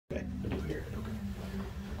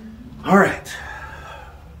All right,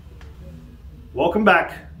 welcome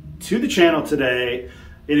back to the channel today.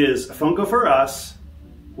 It is Funko for Us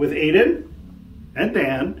with Aiden and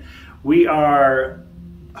Dan. We are,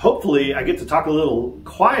 hopefully I get to talk a little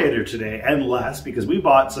quieter today and less because we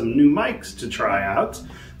bought some new mics to try out.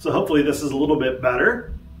 So hopefully this is a little bit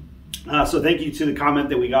better. So thank you to the comment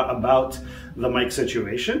that we got about the mic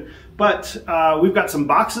situation. But we've got some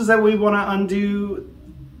boxes that we want to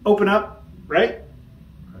open up, right?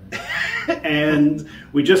 And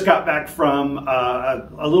we just got back from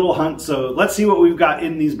a little hunt, so let's see what we've got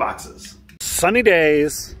in these boxes. Sunny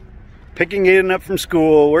days, picking Aiden up from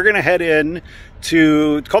school. We're gonna head in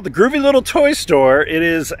to, it's called the Groovy Little Toy Store. It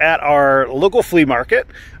is at our local flea market.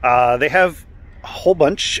 They have a whole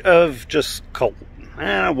bunch of just,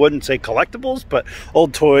 I wouldn't say collectibles, but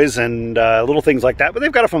old toys and little things like that. But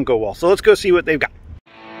they've got a Funko wall, so let's go see what they've got.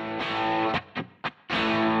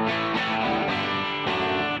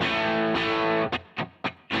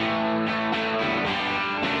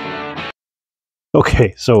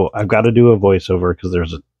 Okay, so I've got to do a voiceover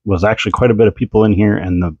because was actually quite a bit of people in here,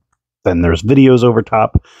 and then there's videos over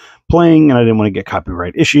top playing, and I didn't want to get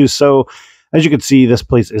copyright issues. So as you can see, this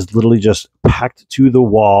place is literally just packed to the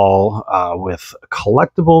wall with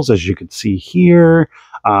collectibles, as you can see here.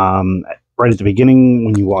 Right at the beginning,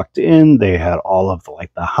 when you walked in, they had all of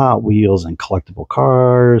the Hot Wheels and collectible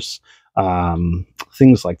cars,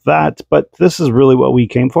 things like that. But this is really what we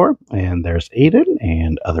came for. And there's Aiden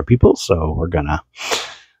and other people, so we're gonna,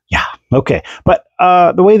 yeah, okay. But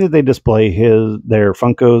the way that they display their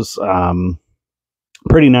Funkos,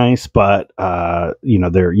 pretty nice, but you know,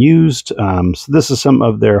 they're used. So this is some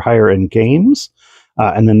of their higher end games,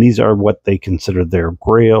 and then these are what they consider their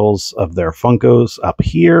grails of their Funkos up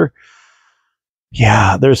here.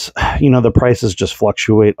 Yeah, there's, you know, the prices just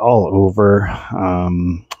fluctuate all over,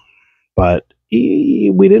 but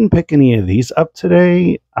we didn't pick any of these up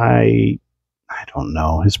today. I don't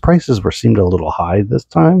know, his prices seemed a little high this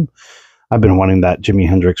time. I've been wanting that Jimi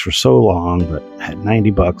Hendrix for so long, but at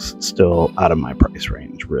 90 bucks, still out of my price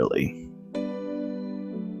range, really.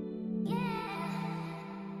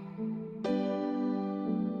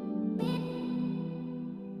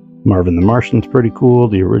 Marvin the Martian's pretty cool.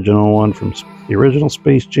 The original one from the original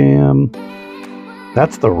Space Jam.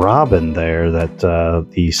 That's the Robin there that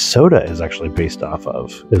the soda is actually based off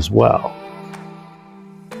of as well.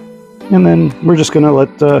 And then we're just gonna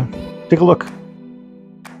take a look.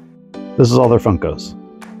 This is all their Funkos.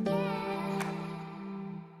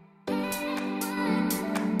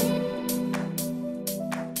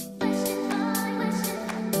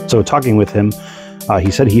 So talking with him,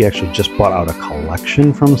 he said he actually just bought out a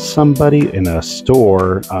collection from somebody in a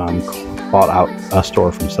store, bought out a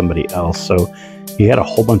store from somebody else. So he had a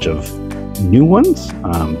whole bunch of new ones.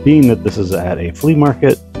 Being that this is at a flea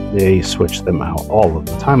market, they switch them out all of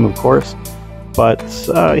the time, of course. But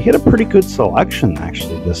he had a pretty good selection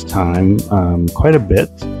actually this time, quite a bit.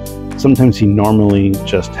 Sometimes he normally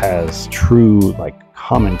just has true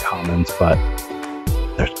commons, but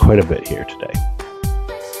there's quite a bit here today.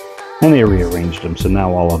 And they rearranged them, so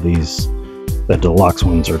now all of these, the deluxe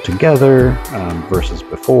ones are together versus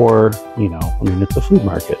before. You know, I mean, it's a flea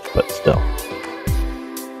market, but still.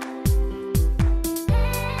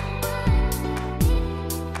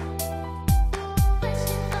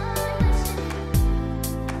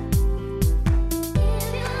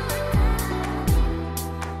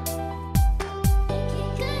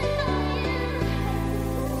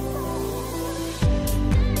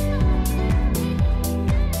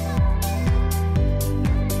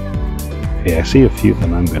 Okay, I see a few that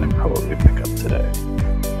I'm going to probably pick up today.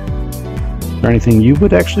 Is there anything you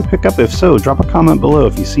would actually pick up? If so, drop a comment below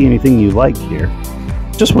if you see anything you like here.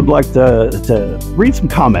 Just would like to read some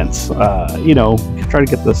comments. You know, try to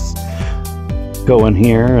get this going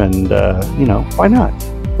here, and you know, why not?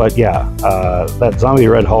 But yeah, that Zombie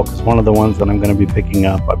Red Hulk is one of the ones that I'm going to be picking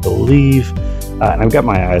up, I believe. And I've got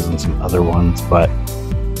my eyes on some other ones, but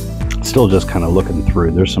still just kind of looking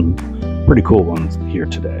through. There's some pretty cool ones here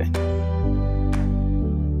today.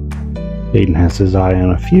 Aiden has his eye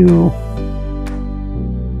on a few.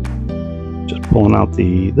 Just pulling out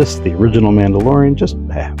the original Mandalorian. Just,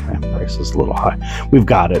 price is a little high. We've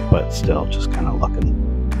got it, but still just kind of looking.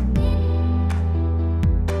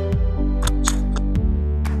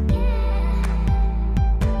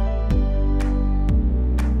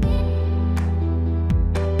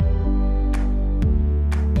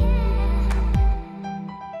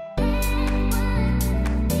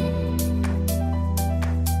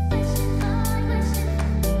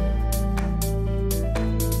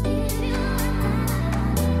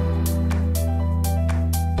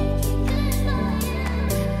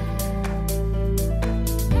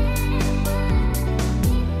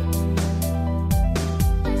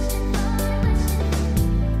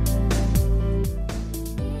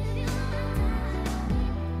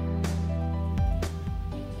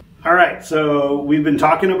 All right, so we've been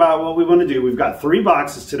talking about what we want to do. We've got 3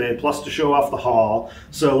 boxes today, plus to show off the haul.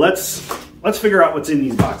 So let's figure out what's in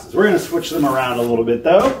these boxes. We're going to switch them around a little bit,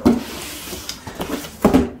 though.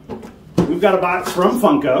 We've got a box from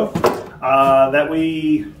Funko I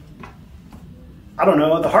don't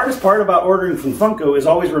know, the hardest part about ordering from Funko is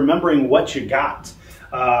always remembering what you got.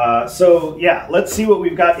 So yeah, let's see what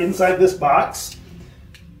we've got inside this box.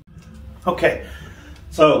 Okay,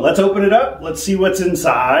 so let's open it up. Let's see what's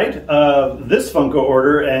inside of this Funko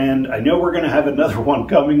order, and I know we're gonna have another one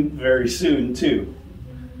coming very soon too.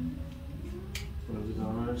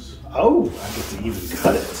 Oh, I get to even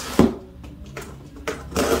cut it.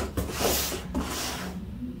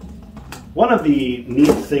 One of the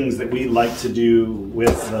neat things that we like to do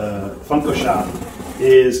with the Funko shop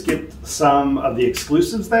is get some of the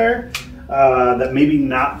exclusives there that maybe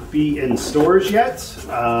not be in stores yet.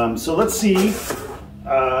 So let's see.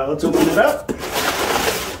 Let's open it up.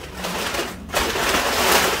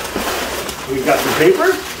 We've got some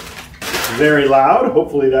paper. Very loud.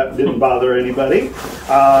 Hopefully that didn't bother anybody.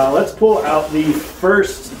 Let's pull out the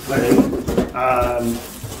first thing.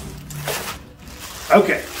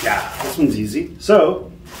 Okay, yeah, this one's easy. So,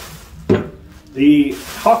 the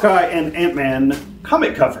Hawkeye and Ant-Man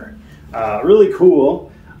comic cover. Really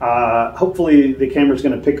cool. Hopefully the camera's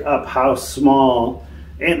going to pick up how small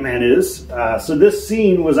Ant-Man is. So this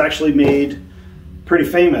scene was actually made pretty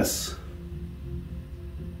famous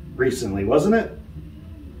recently, wasn't it?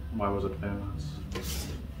 Why was it famous?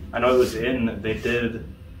 I know it was they did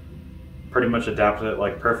pretty much adapted it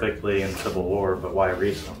like perfectly in Civil War, but why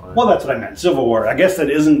recently? Well, that's what I meant, Civil War. I guess that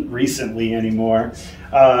isn't recently anymore.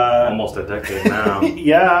 Almost a decade now.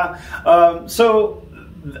 Yeah. So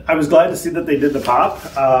I was glad to see that they did the pop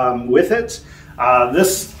with it.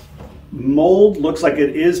 This mold looks like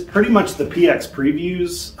it is pretty much the PX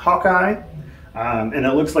Previews Hawkeye. And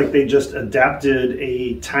it looks like they just adapted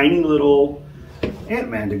a tiny little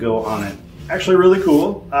Ant-Man to go on it. Actually really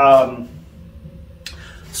cool.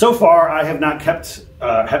 So far, I have not kept,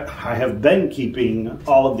 I have been keeping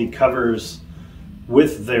all of the covers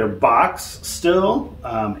with their box still,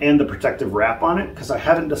 and the protective wrap on it, because I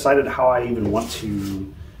haven't decided how I even want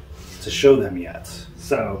to show them yet.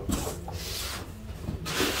 So,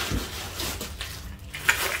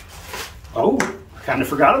 oh, I kind of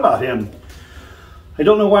forgot about him. I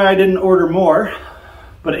don't know why I didn't order more,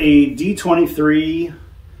 but a D23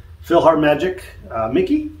 PhilharMagic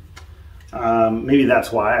Mickey. Maybe that's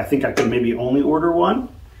why. I think I could maybe only order one.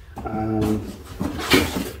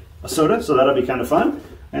 A soda, so that'll be kind of fun.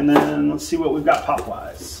 And then let's see what we've got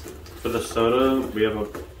pop-wise. For the soda, we have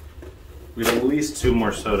at least 2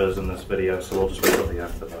 more sodas in this video, so we'll just wait till the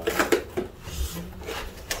end for that.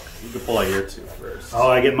 You can pull out your 2 first. Oh,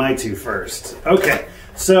 I get my 2 first. Okay,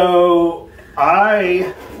 so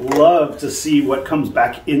I love to see what comes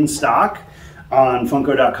back in stock on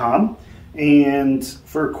Funko.com. And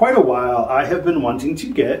for quite a while, I have been wanting to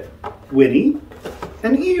get Winnie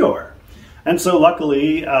and Eeyore. And so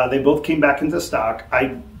luckily, they both came back into stock.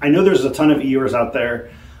 I know there's a ton of Eeyores out there.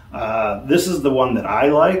 This is the one that I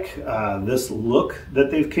like. This look that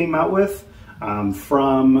they've came out with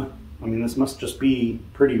from, I mean, this must just be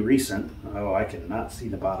pretty recent. Oh, I cannot see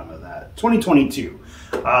the bottom of that. 2022.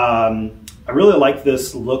 I really like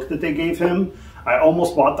this look that they gave him. I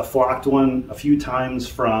almost bought the flocked one a few times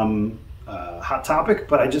from Hot Topic,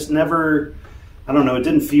 but I just never, I don't know, it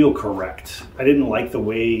didn't feel correct. I didn't like the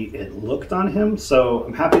way it looked on him, so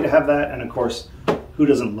I'm happy to have that, and of course, who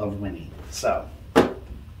doesn't love Winnie? So.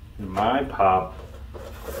 My pop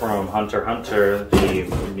from Hunter x Hunter,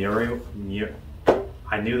 the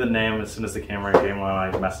I knew the name as soon as the camera came on,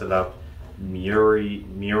 I messed it up.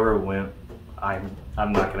 Murwin. I'm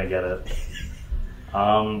not gonna get it.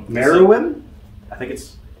 Merowin? I think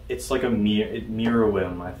it's like a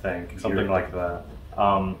Mirrorwim, I think, something like that.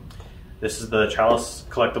 This is the Chalice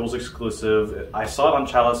Collectibles exclusive. I saw it on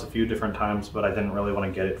Chalice a few different times, but I didn't really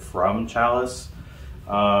want to get it from Chalice.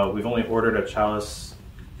 We've only ordered a Chalice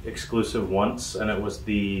exclusive once, and it was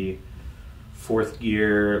the 4th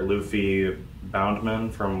Gear Luffy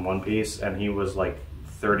Boundman from One Piece, and he was like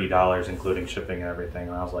 $30, including shipping and everything.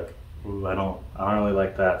 And I was like, ooh, I don't really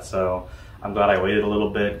like that. So I'm glad I waited a little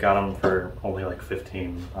bit, got them for only like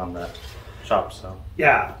 15 on that shop. So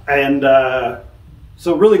yeah, and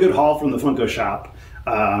so really good haul from the Funko shop.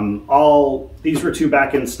 These were 2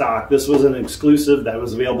 back in stock. This was an exclusive that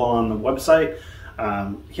was available on the website.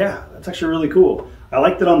 Yeah, that's actually really cool. I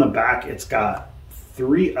like that on the back it's got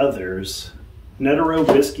 3 others, Netero,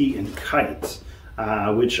 Bisky, and Kite,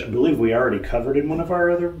 which I believe we already covered in one of our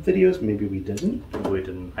other videos. Maybe we didn't. Maybe we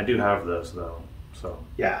didn't. I do have those though. So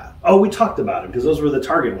Yeah. Oh, we talked about it because those were the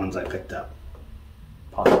Target ones I picked up.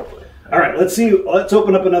 possibly. All right, let's see. Let's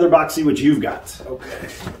open up another box, see what you've got. Okay.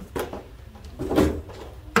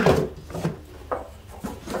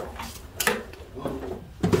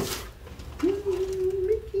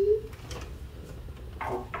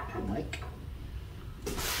 Mike.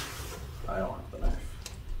 I don't have the knife.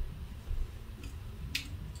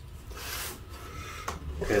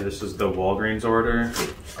 Okay, this is the Walgreens order.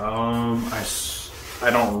 I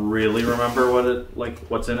don't really remember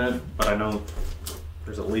what's in it, but I know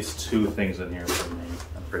there's at least 2 things in here for me.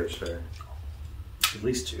 I'm pretty sure. At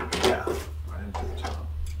least 2. Yeah. Right into the top.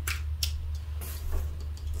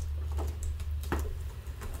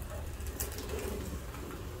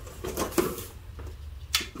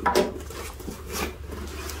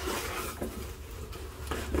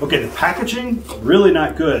 Okay, the packaging really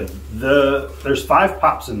not good. There's 5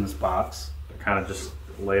 pops in this box. They're kind of just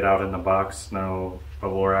laid out in the box. No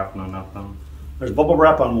bubble wrap, no nothing. There's bubble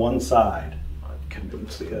wrap on one side. I can't even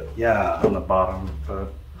see it. Yeah. On the bottom,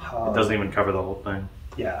 but it doesn't even cover the whole thing.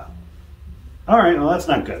 Yeah. All right, well that's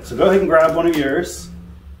not good. So go ahead and grab one of yours.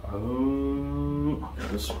 Okay,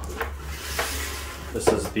 this one. This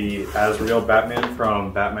is the Azrael Batman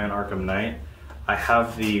from Batman Arkham Knight. I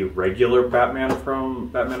have the regular Batman from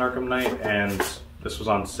Batman Arkham Knight, and this was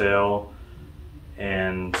on sale.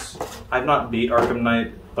 And I've not beat Arkham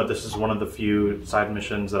Knight, but this is one of the few side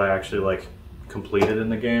missions that I actually completed in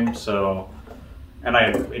the game. So, and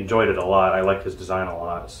I enjoyed it a lot. I liked his design a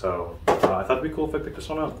lot. So I thought it'd be cool if I picked this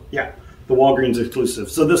one up. Yeah, the Walgreens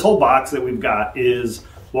exclusive. So this whole box that we've got is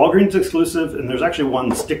Walgreens exclusive, and there's actually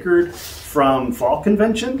one stickered from Fall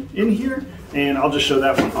Convention in here, and I'll just show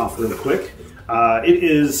that one off real quick. It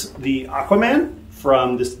is the Aquaman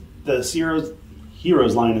from the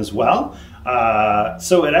Heroes line as well.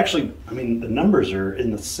 So it actually, I mean, the numbers are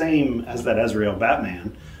in the same as that Azrael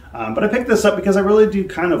Batman. But I picked this up because I really do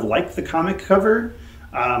kind of like the comic cover,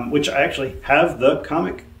 which I actually have the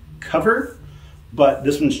comic cover, but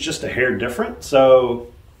this one's just a hair different,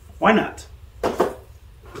 so why not?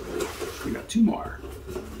 We got 2 more.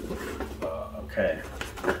 Okay.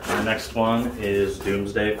 The next one is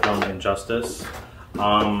Doomsday from Injustice.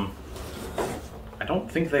 I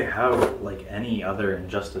don't think they have any other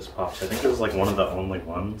Injustice pops. I think this is one of the only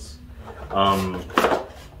ones. But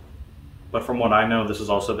from what I know, this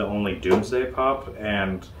is also the only Doomsday pop,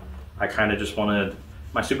 and I kind of just wanted,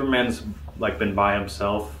 my Superman's been by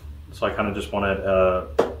himself, so I kind of just wanted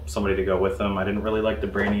somebody to go with him. I didn't really like the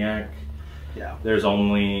Brainiac. Yeah. There's There's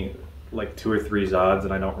only 2 or 3 Zods,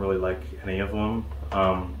 and I don't really like any of them.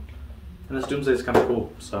 And this Doomsday is kind of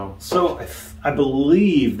cool. So I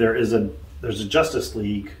believe there's a Justice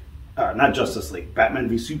League, not Justice League, Batman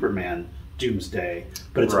v Superman Doomsday,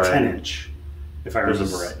 but it's a 10-inch, if I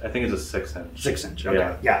remember right. I think it's a 6-inch. 6-inch.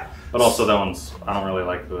 Okay. Yeah. But also that one's, I don't really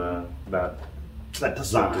like that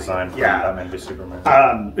design. For yeah. Batman v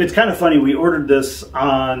Superman. It's kind of funny. We ordered this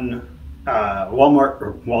on Walmart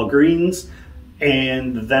or Walgreens,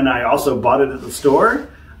 and then I also bought it at the store.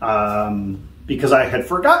 Because I had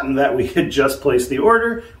forgotten that we had just placed the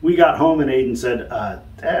order. We got home and Aiden said,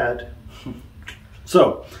 Dad.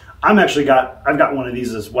 So I've got one of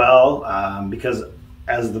these as well, because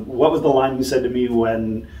what was the line you said to me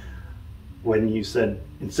when you said,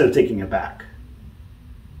 instead of taking it back?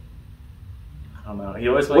 I don't know. He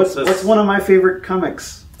always likes this. What's one of my favorite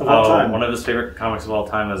comics of all time? One of his favorite comics of all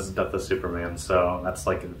time is Death of Superman, so that's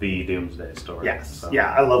the Doomsday story. Yes, so.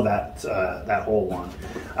 Yeah, I love that whole one.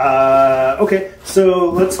 Okay, so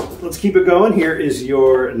let's keep it going. Here is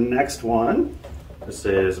your next one. This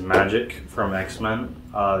is Magic from X-Men.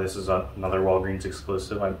 This is another Walgreens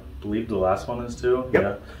exclusive. I believe the last one is too.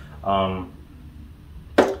 Yep. Yeah.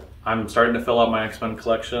 I'm starting to fill out my X-Men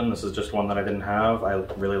collection. This is just one that I didn't have. I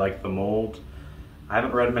really like the mold. I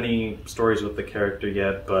haven't read many stories with the character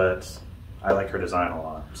yet, but I like her design a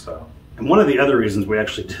lot. So. And one of the other reasons we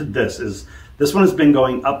actually did this is this one has been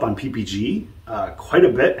going up on PPG quite a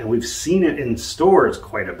bit, and we've seen it in stores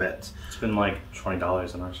quite a bit. It's been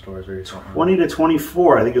 $20 in our stores recently. 20 to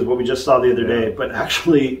 24, I think, is what we just saw the other day. But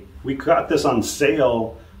actually, we got this on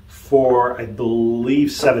sale for, I believe,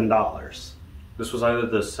 $7. This was either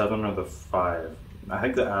the 7 or the 5. I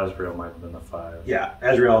think the Azrael might have been the 5. Yeah,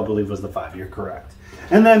 Azrael, I believe, was the 5. You're correct.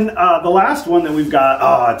 And then the last one that we've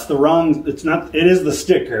got, it is the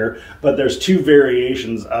sticker, but there's 2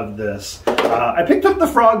 variations of this. I picked up the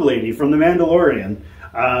Frog Lady from The Mandalorian,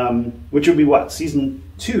 which would be what, season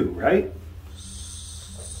 2, right?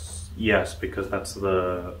 Yes, because that's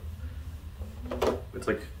it's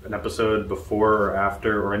an episode before or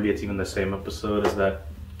after, or maybe it's even the same episode as that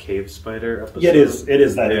cave spider episode? Yeah, it is. It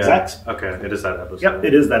is that exact. Okay, it is that episode. Yep,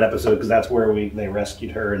 it is that episode because that's where they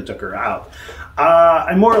rescued her and took her out.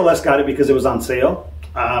 I more or less got it because it was on sale,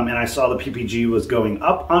 and I saw the PPG was going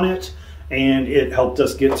up on it, and it helped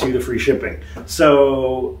us get to the free shipping.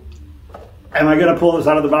 So, am I going to pull this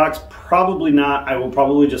out of the box? Probably not. I will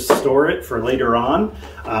probably just store it for later on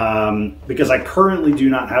because I currently do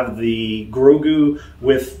not have the Grogu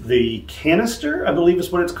with the canister, I believe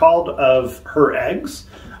is what it's called, of her eggs.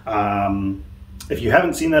 If you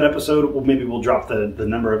haven't seen that episode, well, maybe we'll drop the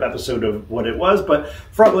number of episode of what it was, but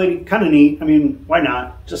Frog Lady, kind of neat. I mean, why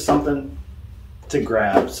not? Just something to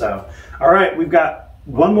grab. So, all right, we've got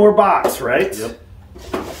one more box, right? Yep.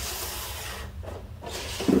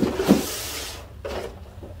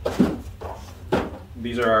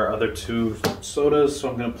 These are our other two sodas, so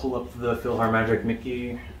I'm going to pull up the PhilharMagic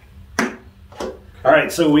Mickey. All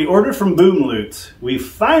right, so we ordered from Boom Loot. We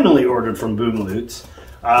finally ordered from Boom Loot.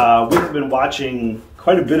 We've been watching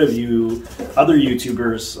quite a bit of other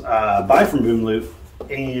YouTubers buy from Boom Loot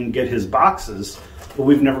and get his boxes, but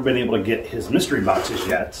we've never been able to get his mystery boxes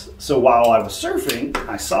yet. So while I was surfing,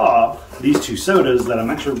 I saw these two sodas that I'm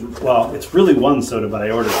actually, well, it's really one soda, but I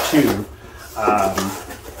ordered two.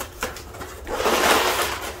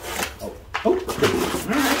 All right.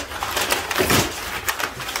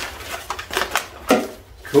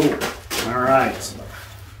 Cool. All right.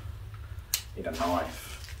 Need a knife.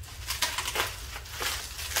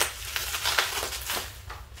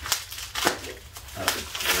 That's a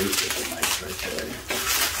great little knife right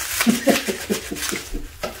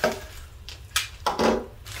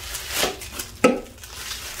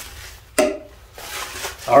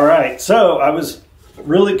there. All right, so I was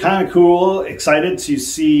really kind of excited to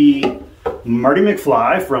see Marty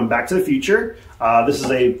McFly from Back to the Future. This is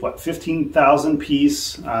a, 15,000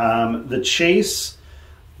 piece. The chase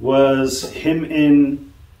was him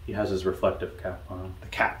in... He has his reflective cap on. The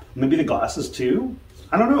cap. Maybe the glasses too?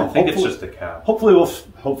 I don't know. I think it's just the cap. Hopefully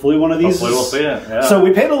one of these. Hopefully we'll see it, yeah. So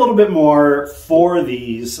we paid a little bit more for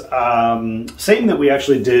these. Same that we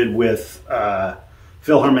actually did with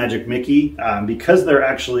PhilharMagic Mickey. Because they're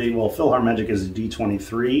actually, well, PhilharMagic is a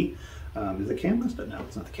D23. Is the can listed? No,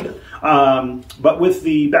 it's not the can. But with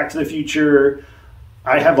the Back to the Future,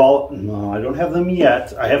 I don't have them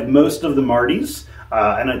yet. I have most of the Martys,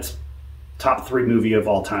 and it's top 3 movie of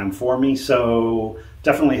all time for me, so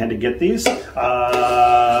definitely had to get these.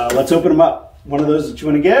 Let's open them up. One of those that you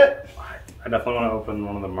want to get? I definitely want to open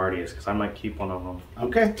one of the Martys, because I might keep one of them.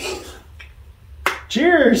 Okay.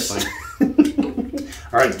 Cheers!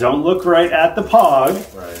 All right, don't look right at the pog.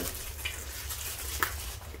 Right.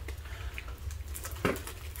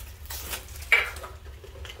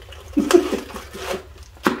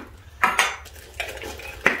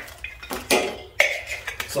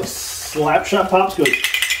 So Slapshot Pops goes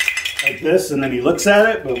like this, and then he looks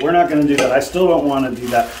at it, but we're not going to do that. I still don't want to do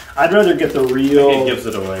that. I'd rather get the real... I think it gives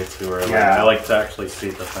it away too early. Yeah. I like to actually see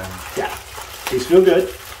the thing. Yeah. These feel good.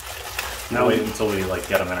 Now wait until we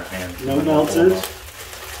get them in our hands. No melted.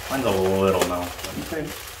 Mine's a little melted. Okay.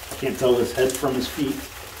 I can't tell his head from his feet.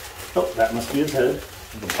 Oh, that must be his head.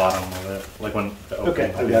 The bottom of it. Like when the open.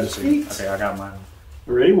 Okay, I've got his feet. Okay, I got mine.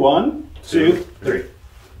 Ready? 1, 2, 3.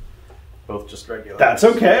 Both just regular. That's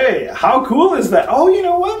okay. How cool is that? Oh, you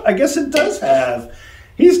know what? I guess it does have.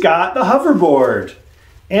 He's got the hoverboard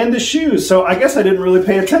and the shoes. So I guess I didn't really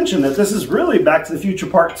pay attention that this is really Back to the Future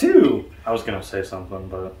Part 2. I was going to say something,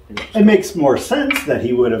 but... It makes more sense that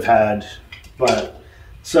he would have had, but...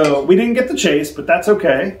 So we didn't get the chase, but that's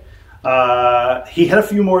okay. He had a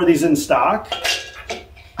few more of these in stock.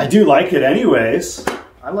 I do like it anyways.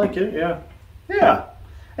 I like it, yeah. Yeah.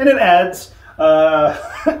 And it adds...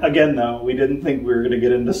 again, though, we didn't think we were going to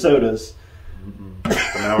get into sodas. But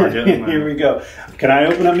now we're getting Here we go. Can I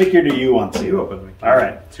open up Mickey, or do you want to? You open Mickey. All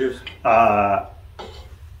right. Cheers.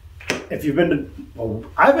 If you've been to... Well,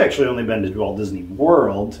 I've actually only been to Walt Disney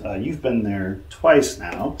World. You've been there twice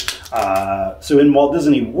now. So in Walt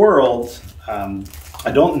Disney World,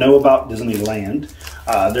 I don't know about Disneyland.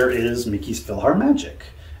 There is Mickey's PhilharMagic.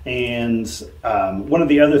 And one of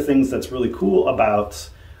the other things that's really cool about...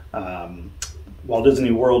 Walt Disney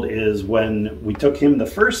World is when we took him the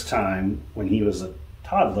first time when he was a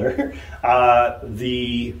toddler,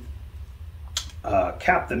 the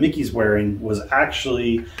cap that Mickey's wearing was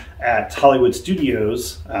actually at Hollywood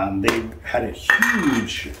Studios. They had it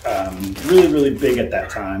huge, really big at that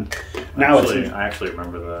time. Now I actually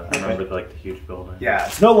remember that. I remember like the huge building. Yeah,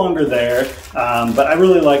 it's no longer there, but I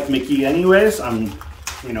really like Mickey anyways. I'm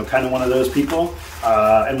kind of one of those people.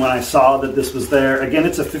 And when I saw that this was there, again,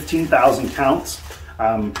 it's a 15,000 counts.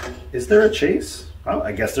 Is there a chase? Oh,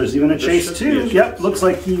 I guess there's even a chase too. Yep, looks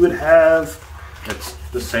like he would have. It's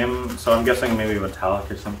the same, so I'm guessing maybe metallic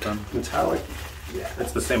or something. Metallic? Yeah.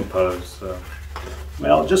 It's the same pose, so.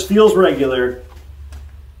 Well, it just feels regular.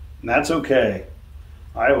 And that's okay.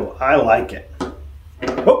 I like it.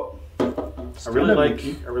 Oh! I really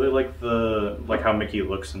like the how Mickey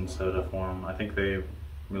looks in soda form. I think they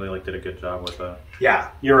really did a good job with that. Yeah,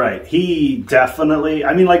 you're right. He definitely,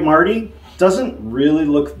 I mean, like Marty doesn't really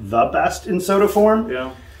look the best in soda form.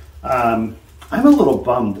 Yeah. I'm a little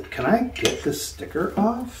bummed. Can I get this sticker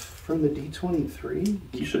off from the D23?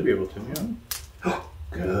 You should be able to, yeah. Oh,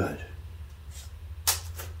 good.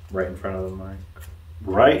 Right in front of the mic.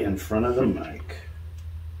 Right in front of the mic.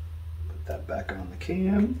 Put that back on the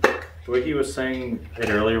cam. The way he was saying it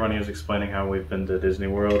earlier when he was explaining how we've been to Disney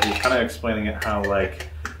World, he was kind of explaining it how, like,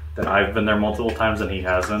 that I've been there multiple times and he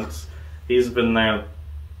hasn't. He's been there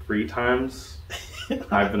 3 times.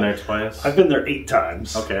 I've been there twice. I've been there 8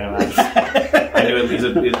 times. Okay, I knew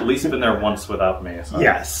at least been there once without me. So.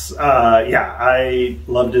 Yes, yeah, I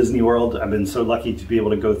love Disney World. I've been so lucky to be able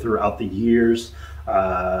to go throughout the years.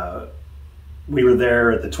 We were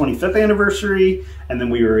there at the 25th anniversary, and then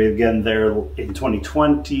we were again there in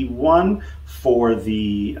 2021 for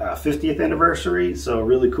the 50th anniversary. So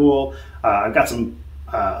really cool. I've got some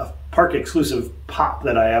park exclusive pop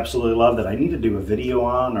that I absolutely love that I need to do a video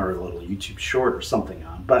on or a little YouTube short or something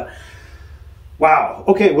on. But wow,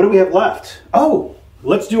 okay, what do we have left? Oh,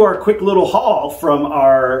 let's do our quick little haul from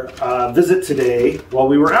our visit today while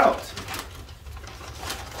we were out.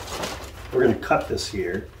 We're gonna cut this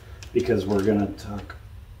here because we're gonna talk.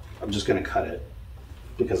 I'm just gonna cut it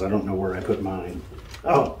because I don't know where I put mine.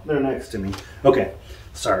 Oh, they're next to me. Okay,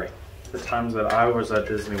 sorry. The times that I was at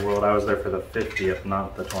Disney World, I was there for the 50th,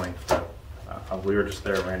 not the 25th. We were just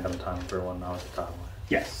there at random time for when I was a toddler.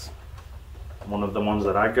 Yes. One of the ones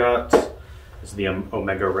that I got is the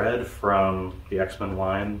Omega Red from the X-Men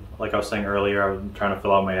line. Like I was saying earlier, I was trying to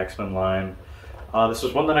fill out my X-Men line. This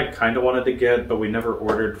was one that I kind of wanted to get, but we never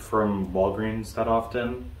ordered from Walgreens that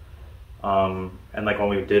often. And like when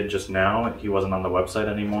we did just now, he wasn't on the website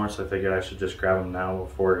anymore, so I figured I should just grab him now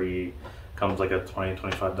before he comes like a $20,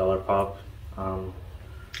 $25 pop.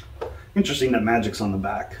 Interesting that Magic's on the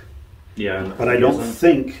back. Yeah. But I don't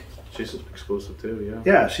think... She's exclusive too, yeah.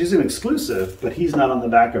 Yeah, she's an exclusive, but he's not on the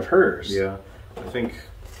back of hers. Yeah. I think...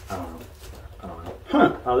 I don't know.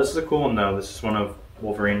 Huh. Oh, this is a cool one though. This is one of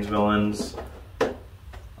Wolverine's villains.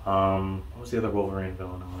 What was the other Wolverine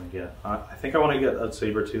villain I want to get? I think I want to get a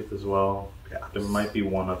Sabretooth as well. Yeah. There might be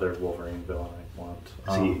one other Wolverine villain I want.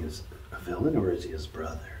 Is he a villain or is he his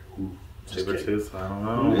brother? Ooh, Sabretooth? I don't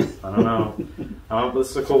know. I don't know. But this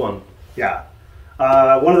is a cool one. Yeah.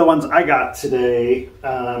 One of the ones I got today,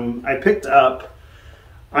 I picked up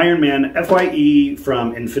Iron Man FYE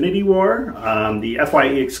from Infinity War. The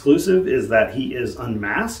FYE exclusive is that he is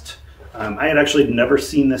unmasked. I had actually never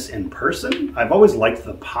seen this in person. I've always liked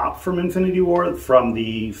the pop from Infinity War from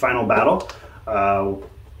the final battle.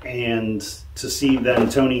 And to see then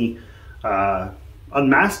Tony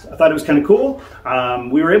unmasked, I thought it was kind of cool.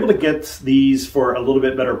 We were able to get these for a little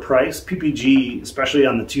bit better price. PPG, especially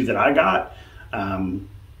on the 2 that I got,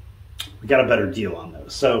 we got a better deal on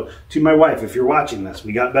those. So to my wife, if you're watching this,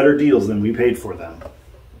 we got better deals than we paid for them.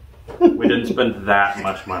 We didn't spend that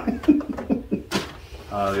much money.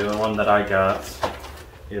 The other one that I got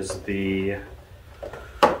is the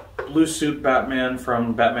blue suit Batman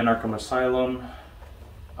from Batman Arkham Asylum.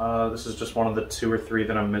 This is just one of the 2 or 3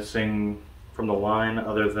 that I'm missing from the line,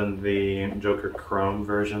 other than the Joker Chrome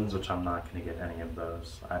versions, which I'm not going to get any of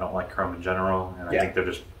those. I don't like Chrome in general, and I think they're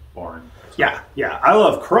just boring. So. Yeah. I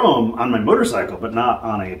love Chrome on my motorcycle, but not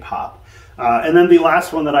on a pop. And then the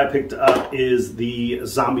last one that I picked up is the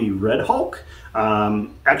Zombie Red Hulk.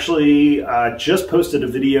 Actually, just posted a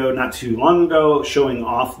video not too long ago showing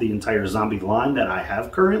off the entire zombie line that I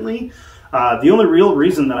have currently. The only real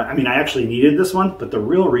reason that I actually needed this one, but the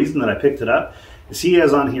real reason that I picked it up is he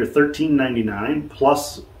has on here $13.99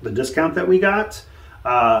 plus the discount that we got.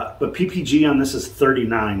 But PPG on this is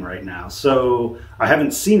 $39 right now. So I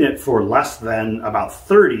haven't seen it for less than about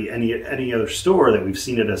 $30 any other store that we've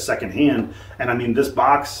seen it as secondhand. And I mean, this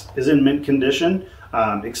box is in mint condition,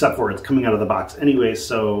 except for it's coming out of the box anyway.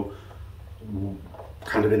 So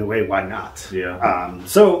kind of in a way, why not? Yeah.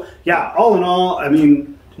 So yeah, all in all, I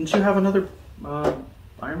mean, didn't you have another Iron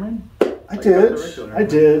Man? I did.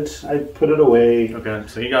 I put it away. Okay,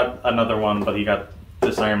 so he got another one, but he got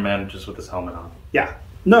this Iron Man just with his helmet on. Yeah.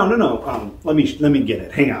 No. Let me get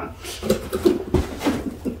it. Hang on.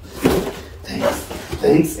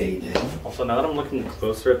 Thanks, Aiden. Also, now that I'm looking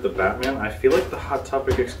closer at the Batman, I feel like the Hot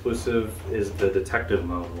Topic exclusive is the detective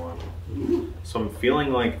mode one. Ooh. So I'm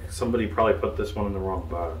feeling like somebody probably put this one in the wrong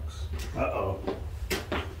box. Uh-oh.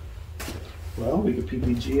 Well, we could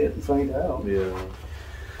PPG it and find out. Yeah.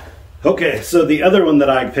 Okay, so the other one that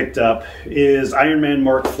I picked up is Iron Man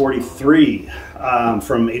Mark 43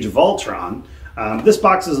 from Age of Ultron. This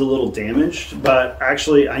box is a little damaged, but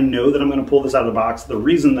actually I know that I'm going to pull this out of the box. The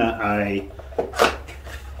reason that I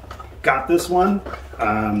got this one,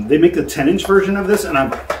 they make the 10-inch version of this, and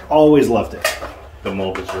I've always loved it. The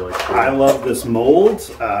mold is really cool. I love this mold,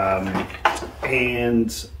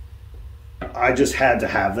 and I just had to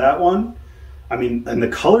have that one. I mean, and the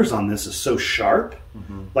colors on this is so sharp.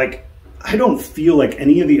 Mm-hmm. Like, I don't feel like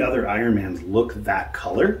any of the other Iron Mans look that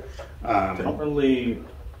color. They don't really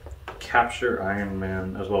capture Iron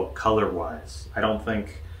Man as well color-wise. I don't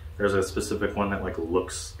think there's a specific one that like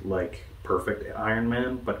looks like perfect Iron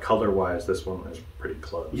Man, but color-wise, this one is pretty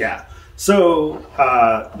close. Yeah. So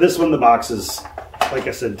this one, the box is, like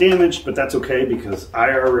I said, damaged, but that's okay because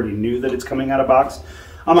I already knew that it's coming out of box.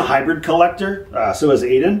 I'm a hybrid collector, so is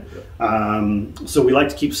Aiden. So we like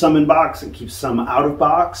to keep some in box and keep some out of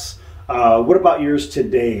box. What about yours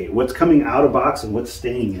today? What's coming out of box and what's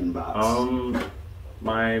staying in box?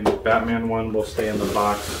 My Batman one will stay in the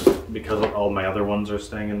box because all my other ones are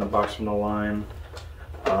staying in the box from the line.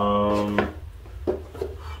 The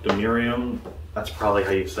Miriam, that's probably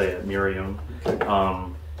how you say it, Miriam.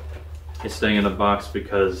 It's staying in the box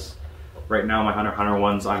because right now my Hunter x Hunter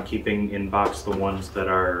ones, I'm keeping in box the ones that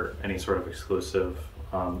are any sort of exclusive,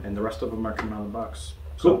 and the rest of them are coming out of the box.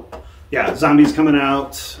 So, cool. Yeah, Zombie's coming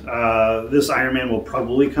out. This Iron Man will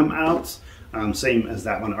probably come out, same as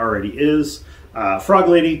that one already is. Frog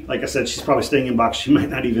Lady, like I said, she's probably staying in box. She might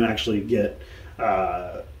not even actually get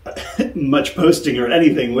much posting or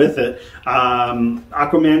anything with it.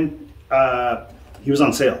 Aquaman, he was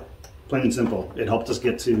on sale, plain and simple. It helped us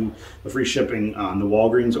get to the free shipping on the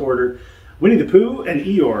Walgreens order. Winnie the Pooh and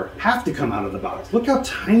Eeyore have to come out of the box. Look how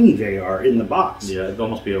tiny they are in the box. Yeah, it'd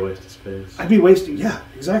almost be a waste of space. I'd be wasting, yeah,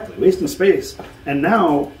 exactly, wasting space. And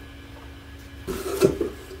now,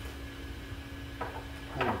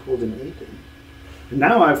 I pulled an 8 in. And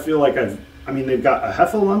now I feel like I mean, they've got a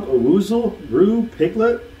Heffalump, a Woozle, Roo,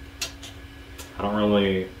 Piglet. I don't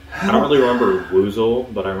really remember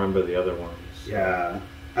Woozle, but I remember the other ones. Yeah,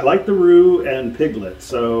 I like the Roo and Piglet,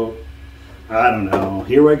 so I don't know.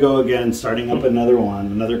 Here we go again, starting up another one,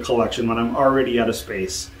 another collection when I'm already out of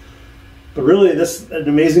space. But really, this is an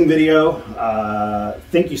amazing video.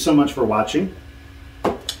 Thank you so much for watching.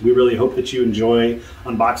 We really hope that you enjoy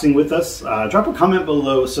unboxing with us. Drop a comment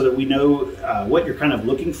below so that we know what you're kind of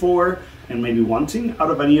looking for and maybe wanting out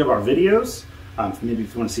of any of our videos. Maybe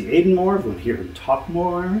if you want to see Aiden more, if you want to hear him talk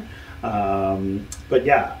more. But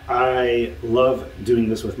yeah, I love doing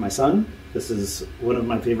this with my son. This is one of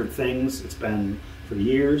my favorite things. It's been for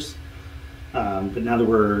years. But now that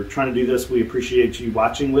we're trying to do this, we appreciate you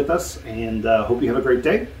watching with us and hope you have a great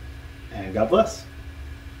day. And God bless.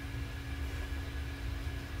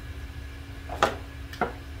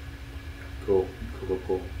 Cool, cool,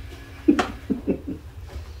 cool.